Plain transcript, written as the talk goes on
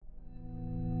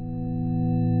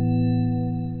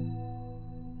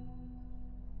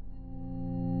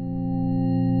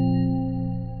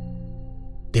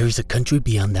is a country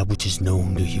beyond that which is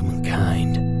known to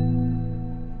humankind.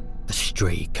 A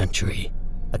stray country.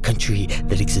 A country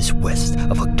that exists west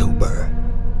of October,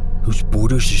 whose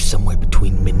borders are somewhere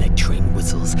between midnight train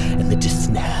whistles and the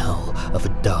distant howl of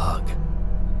a dog.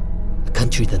 A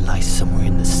country that lies somewhere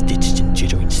in the stitched and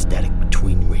jittering static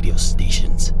between radio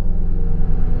stations.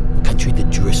 A country that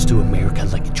drifts through America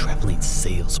like a traveling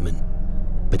salesman,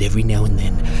 but every now and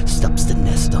then stops to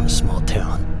nest on a small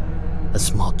town, a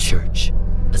small church,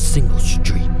 a single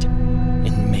street,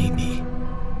 and maybe,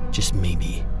 just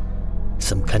maybe,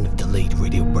 some kind of delayed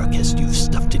radio broadcast you've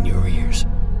stuffed in your ears.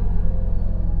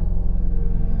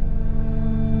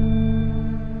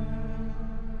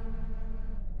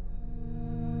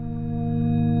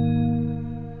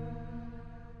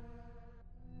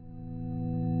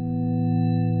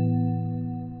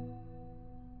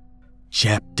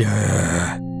 Chapter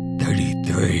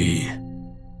 33.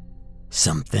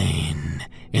 Something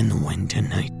in the wind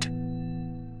tonight.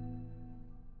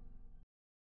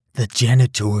 The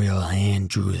janitorial hand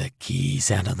drew the keys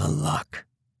out of the lock,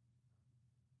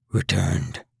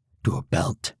 returned to a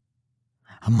belt,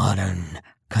 a modern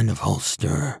kind of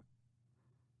holster.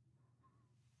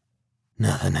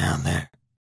 Nothing out there.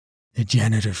 The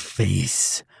janitor's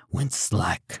face went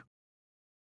slack.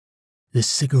 The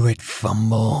cigarette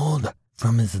fumbled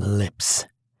from his lips,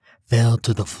 fell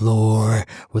to the floor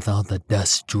with all the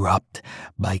dust dropped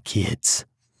by kids.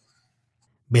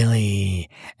 Billy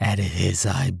added his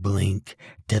eye blink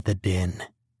to the din.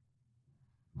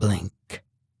 Blink,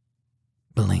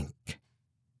 blink,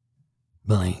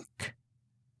 blink.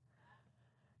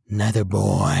 Neither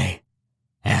boy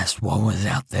asked what was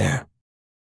out there.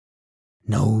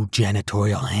 No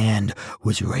janitorial hand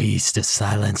was raised to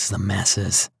silence the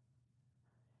masses.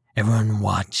 Everyone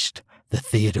watched the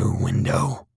theater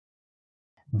window.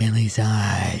 Billy's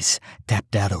eyes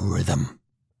tapped out a rhythm.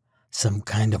 Some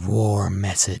kind of war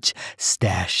message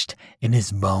stashed in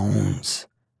his bones.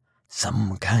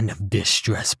 Some kind of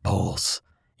distress pulse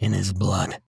in his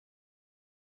blood.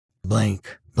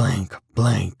 Blink, blink,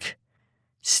 blink.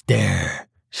 Stare,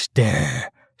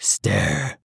 stare,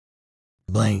 stare.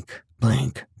 Blink,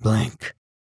 blink, blink.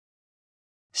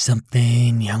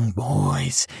 Something young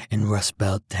boys in Rust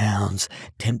Belt towns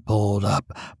tent-poled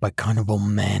up by carnival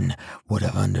men would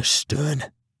have understood.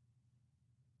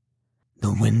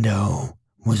 The window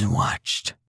was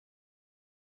watched.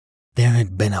 There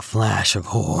had been a flash of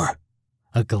horror,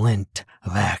 a glint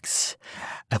of axe,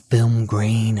 a film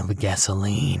grain of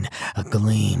gasoline, a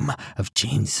gleam of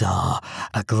chainsaw,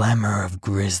 a glamour of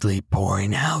grizzly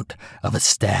pouring out of a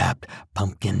stabbed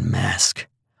pumpkin mask.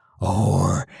 A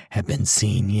horror had been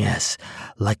seen, yes,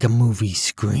 like a movie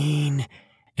screen.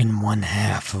 In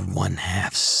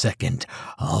 1/2 second,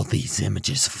 all these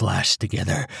images flashed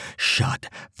together, shot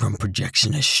from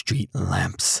projectionist street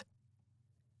lamps.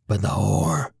 But the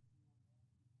horror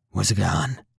was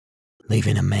gone,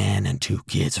 leaving a man and 2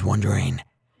 kids wondering,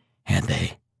 hadn't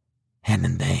they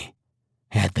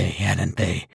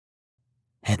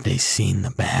seen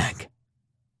the bag?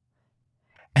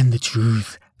 And the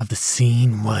truth of the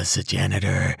scene was the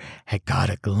janitor had caught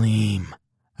a gleam,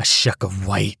 a shuck of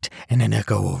white and an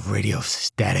echo of radio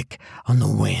static on the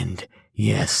wind,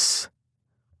 yes.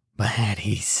 But had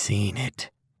he seen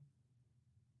it?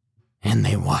 And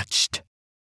they watched.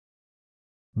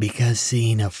 Because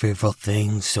seeing a fearful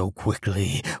thing so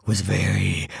quickly was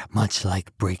very much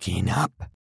like breaking up.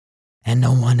 And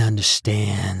no one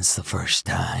understands the first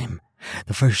time.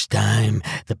 The first time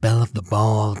the bell of the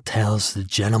ball tells the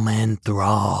gentleman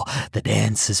thrall the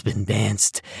dance has been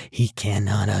danced, he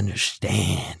cannot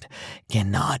understand,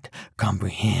 cannot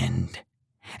comprehend.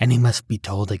 And he must be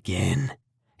told again,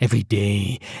 every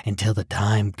day, until the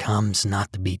time comes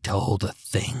not to be told a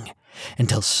thing,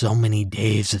 until so many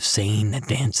days of saying the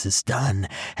dance is done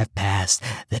have passed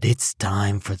that it's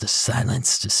time for the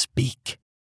silence to speak.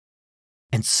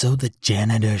 And so the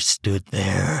janitor stood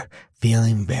there,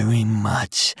 feeling very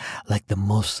much like the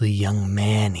mostly young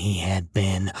man he had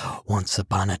been once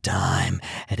upon a time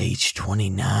at age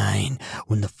 29,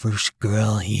 when the first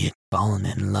girl he had fallen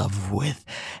in love with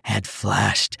had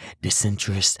flashed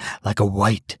disinterest like a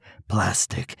white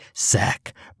plastic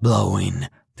sack blowing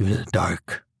through the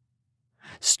dark.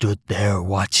 Stood there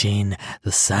watching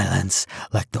the silence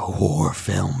like the horror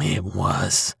film it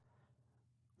was,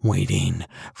 waiting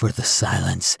for the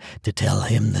silence to tell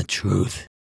him the truth.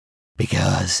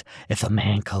 Because if a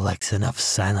man collects enough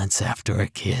silence after a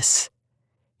kiss,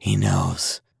 he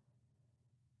knows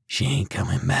she ain't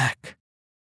coming back.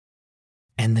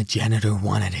 And the janitor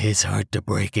wanted his heart to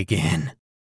break again.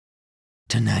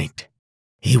 Tonight,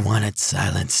 he wanted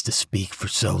silence to speak for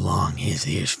so long his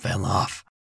ears fell off.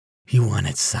 He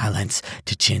wanted silence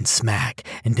to chin smack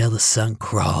until the sun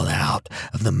crawled out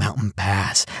of the mountain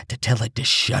pass to tell it to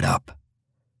shut up.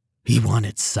 He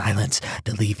wanted silence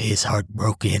to leave his heart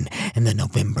broken in the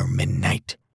November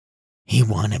midnight. He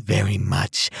wanted very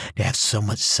much to have so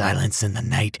much silence in the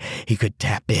night he could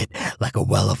tap it like a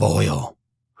well of oil.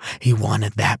 He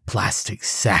wanted that plastic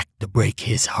sack to break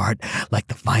his heart like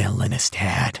the violinist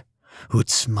had, who had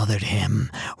smothered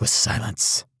him with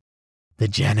silence. The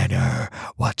janitor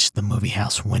watched the movie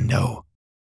house window,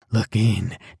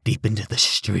 looking deep into the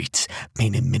streets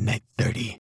painted midnight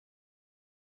 30,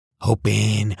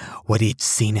 hoping what he'd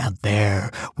seen out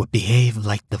there would behave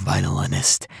like the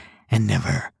violinist and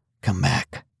never come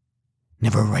back.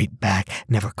 Never write back,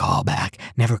 never call back,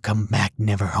 never come back,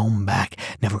 never home back,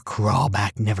 never crawl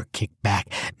back, never kick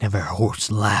back, never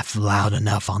horse laugh loud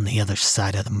enough on the other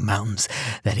side of the mountains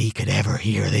that he could ever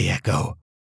hear the echo.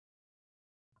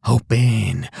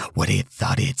 Hoping what he had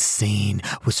thought he had seen,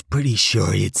 was pretty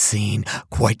sure he had seen,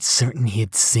 quite certain he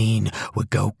had seen,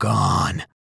 would go gone,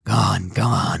 gone,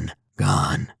 gone,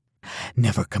 gone.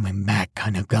 Never coming back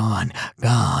kind of gone,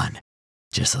 gone.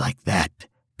 Just like that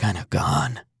kind of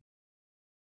gone.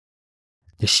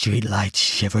 The streetlights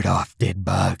shivered off dead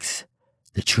bugs.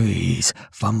 The trees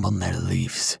fumbled their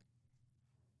leaves.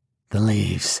 The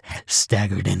leaves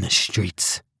staggered in the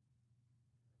streets.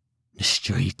 The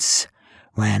streets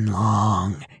ran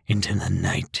long into the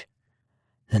night.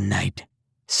 The night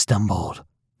stumbled,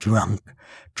 drunk,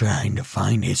 trying to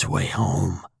find his way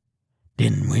home.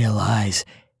 Didn't realize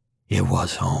it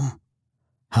was home.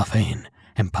 Huffing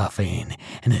and puffing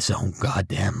in his own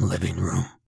goddamn living room.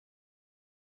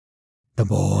 The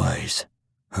boys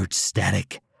heard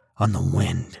static on the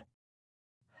wind.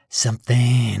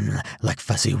 Something like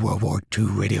fuzzy World War II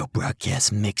radio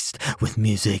broadcasts mixed with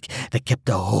music that kept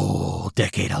the whole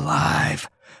decade alive.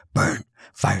 Burnt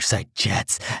fireside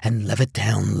chats and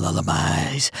Levittown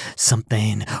lullabies.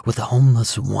 Something with a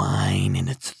homeless whine in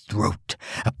its throat.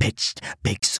 A pitched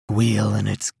big squeal in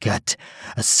its gut.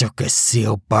 A circus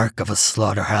seal bark of a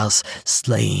slaughterhouse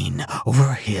slaying over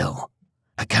a hill.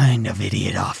 A kind of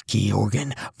idiot off-key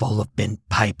organ full of bent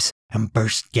pipes and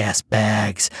burst gas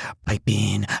bags,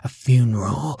 piping a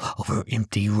funeral over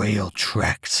empty rail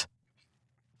tracks.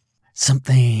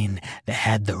 Something that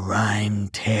had the rhyme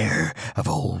tear of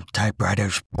old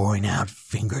typewriters pouring out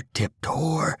fingertipped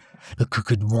ore, the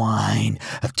crooked whine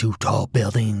of two tall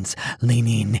buildings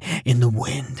leaning in the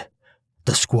wind,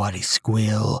 the squatty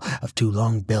squeal of two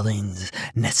long buildings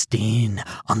nesting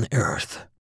on the earth.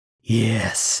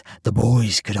 Yes, the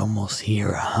boys could almost hear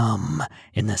a hum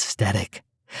in the static.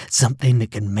 Something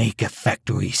that could make a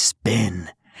factory spin.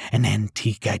 An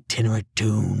antique itinerant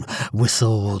tune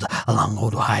whistled along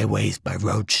old highways by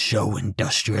roadshow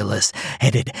industrialists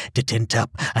headed to tint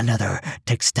up another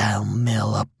textile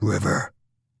mill upriver.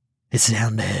 It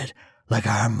sounded like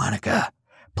a harmonica,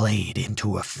 played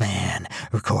into a fan,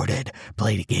 recorded,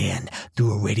 played again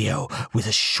through a radio with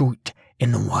a short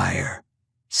in the wire,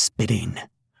 spitting,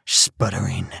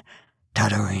 sputtering,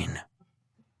 tuttering.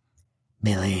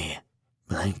 Billy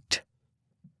blinked.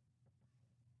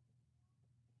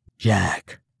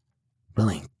 Jack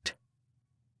blinked.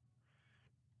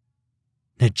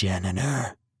 The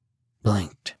janitor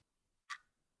blinked.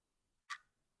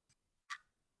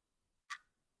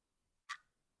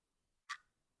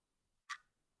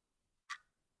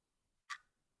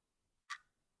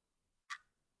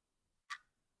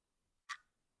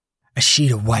 A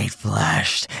sheet of white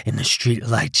flashed in the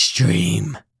streetlight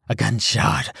stream. A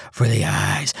gunshot for the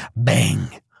eyes.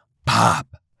 Bang!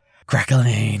 Pop!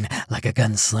 Crackling like a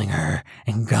gunslinger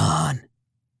and gone.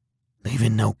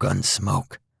 Leaving no gun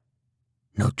smoke.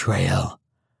 No trail.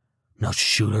 No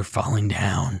shooter falling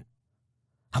down.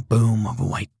 A boom of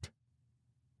white.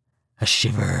 A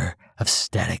shiver of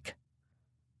static.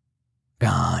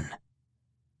 Gone.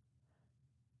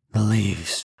 The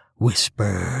leaves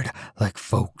whispered like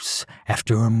folks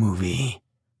after a movie.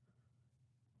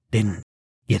 Didn't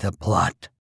get a plot.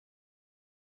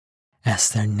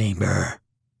 Asked their neighbor.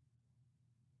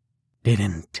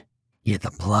 Didn't get the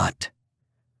plot.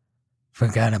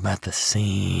 Forgot about the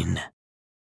scene.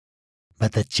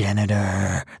 But the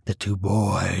janitor, the two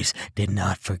boys, did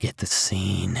not forget the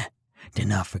scene. Did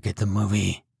not forget the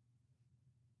movie.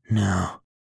 No.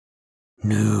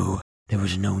 Knew there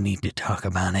was no need to talk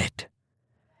about it.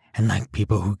 And like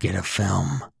people who get a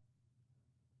film,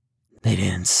 they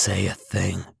didn't say a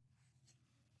thing.